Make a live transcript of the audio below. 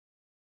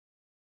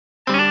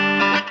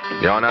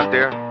Y'all out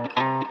there?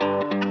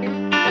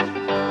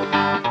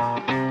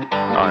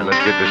 Alright, let's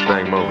get this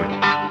thing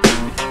moving.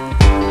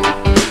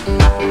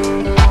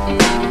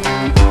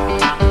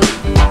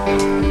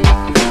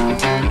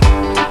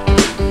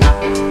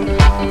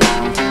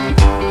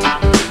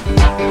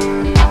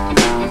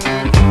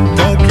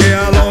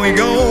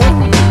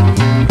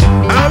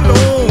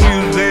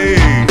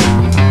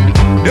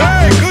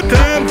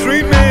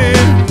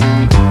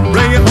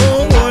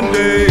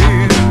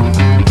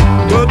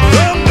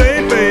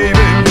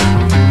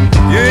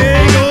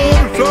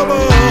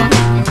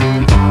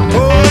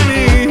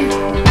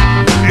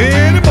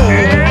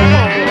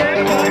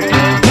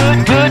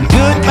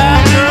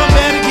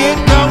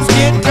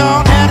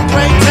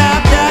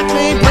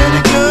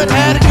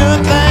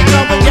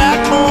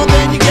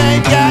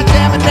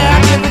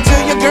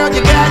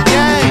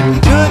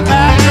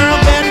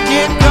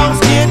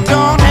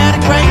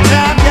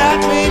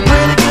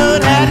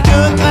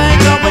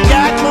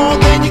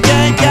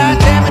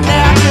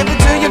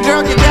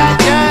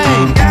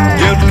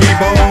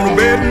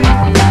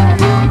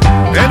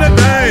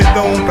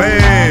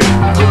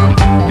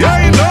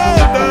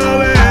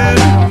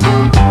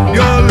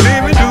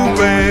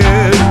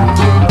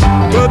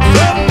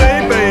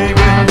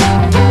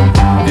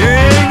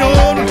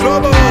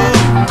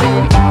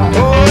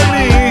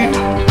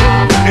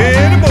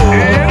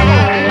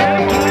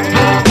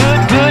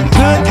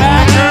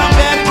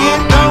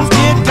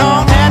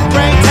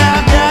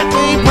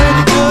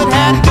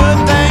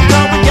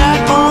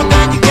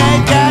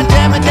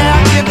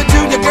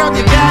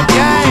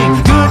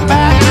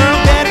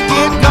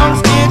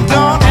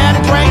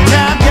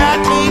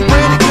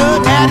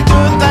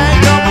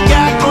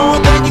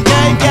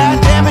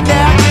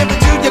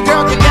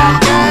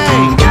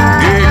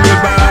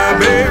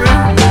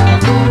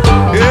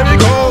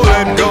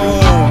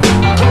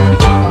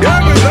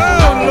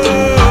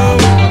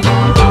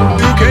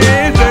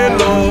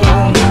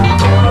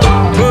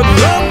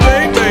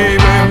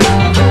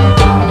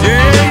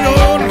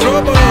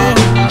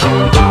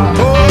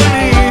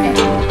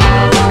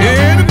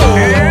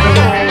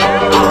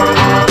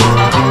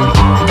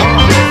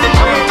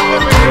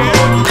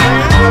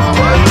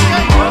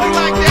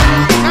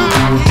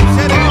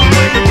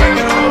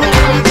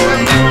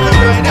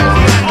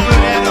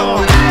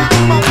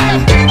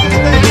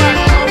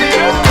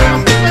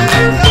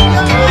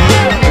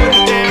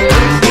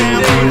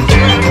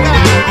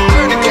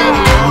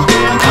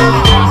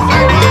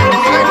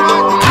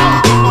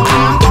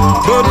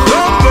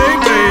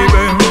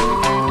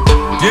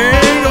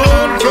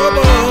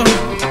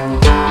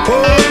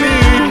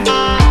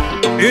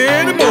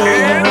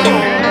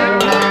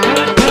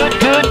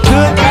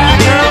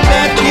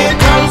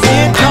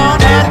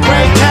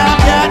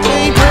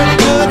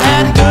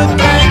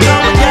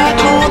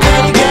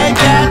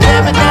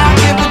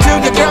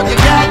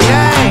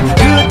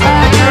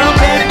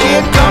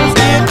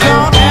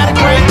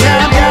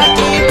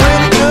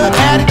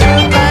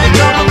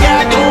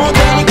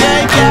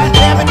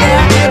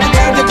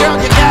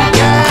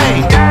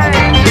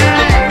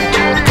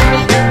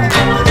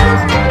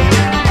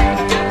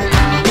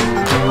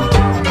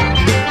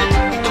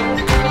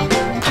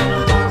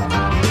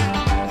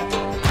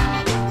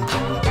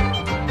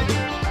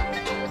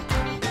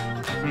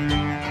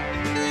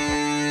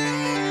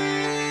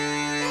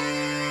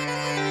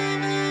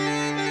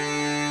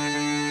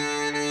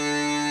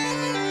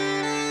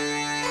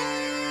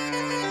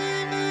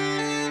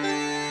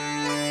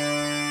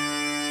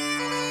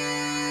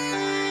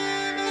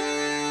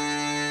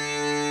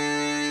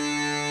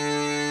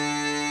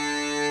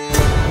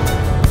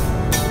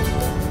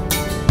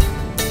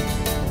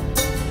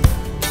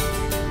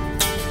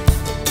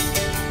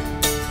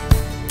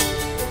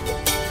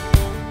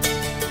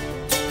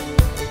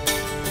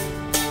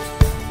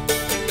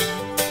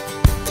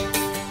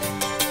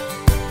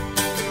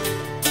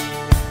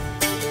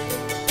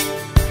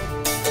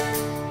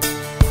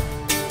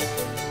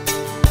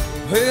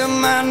 Well,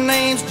 my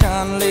name's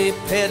John Lee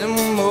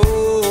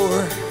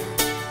Pettimore,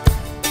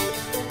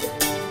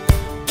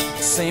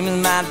 same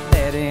as my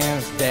daddy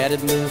and his daddy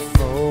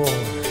before.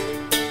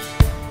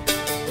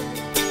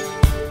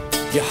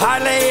 You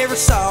hardly ever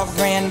saw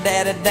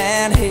Granddaddy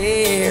down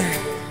here.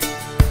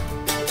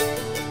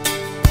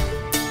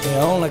 They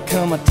only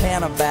come to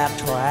town about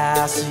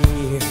twice a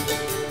year.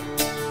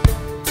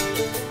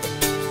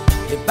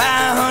 They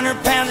buy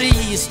 100 pounds of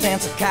yeast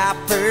and some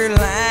copper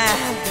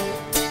line.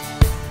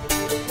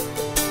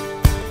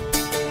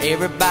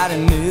 Everybody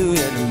knew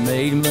that it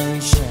made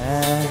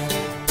moonshine.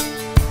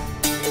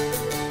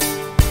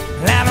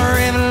 I'm a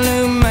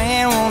revenue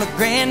man, want a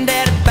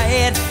granddaddy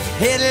bad.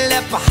 Headed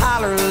up a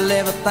holler of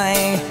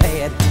everything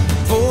had.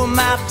 For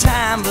my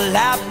time, but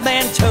I've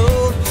been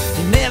told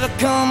you never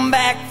come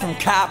back from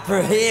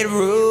Copperhead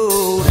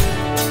Road.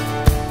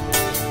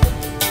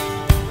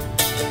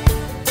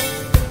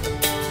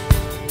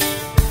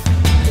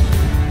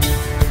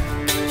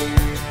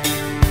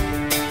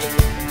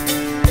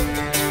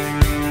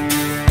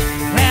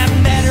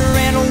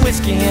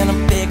 Whiskey in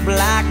a big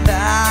black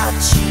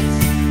Dodge.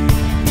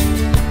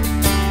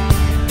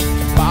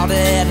 Bought bought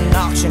it at an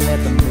auction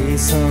at the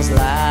Mason's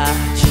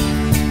Lodge.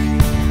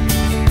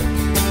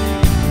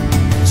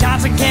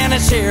 Johnson County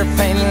Sheriff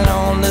painted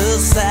on the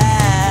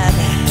side.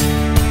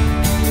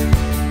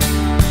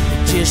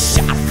 Just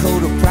shot a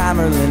coat of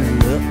primer, then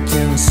looked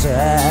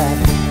inside.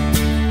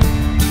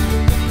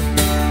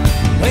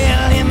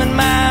 Well, him and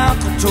my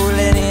uncle tore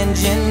that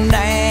engine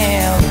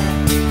down.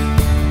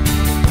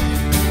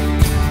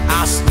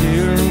 I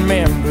still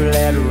remember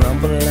that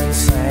rumbling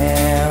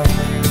sound.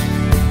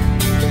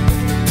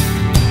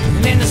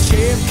 And then the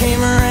sheriff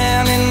came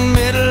around in the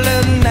middle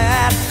of the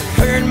night.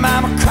 Heard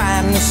mama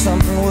crying that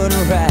something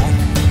wasn't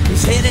right.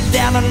 He's headed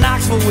down to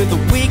Knoxville with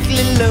a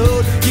weekly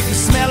load. You can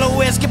smell a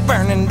whiskey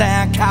burning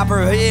down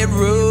Copperhead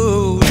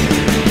Road.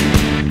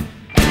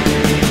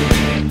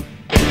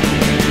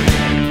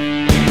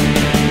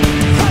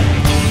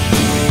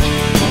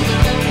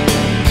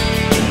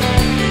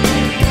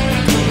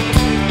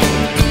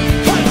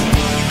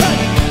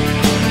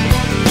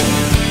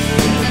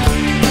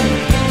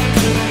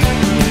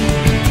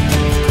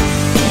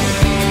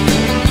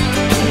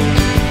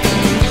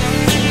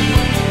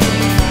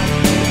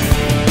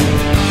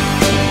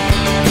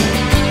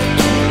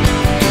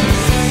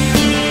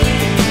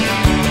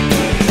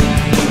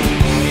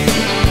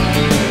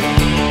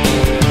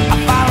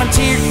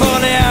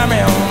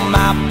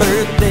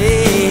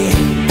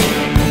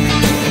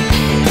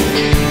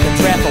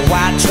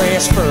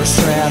 First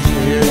round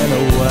here and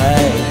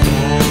away.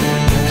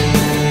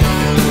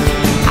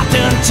 I've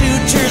done 2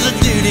 tours of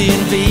duty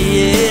in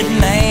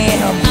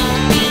Vietnam.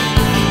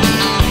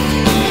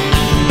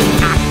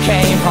 I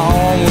came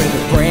home with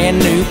a brand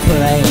new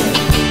plane.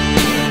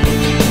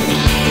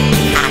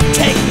 I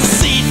take the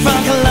seat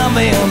from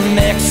Colombia,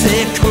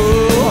 Mexico.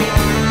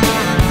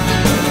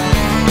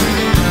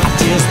 I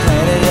just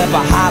planted up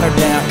a holler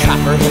down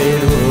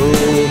Copperhead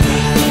Road.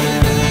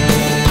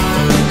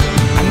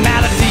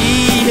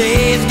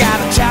 He's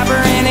got a chopper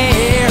in the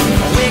air.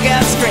 We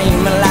got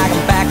screaming like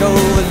I'm back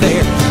over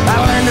there. I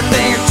learned a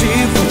thing or two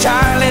from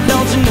Charlie,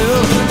 don't you know?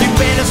 You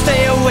better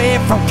stay away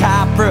from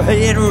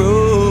Copperhead Road.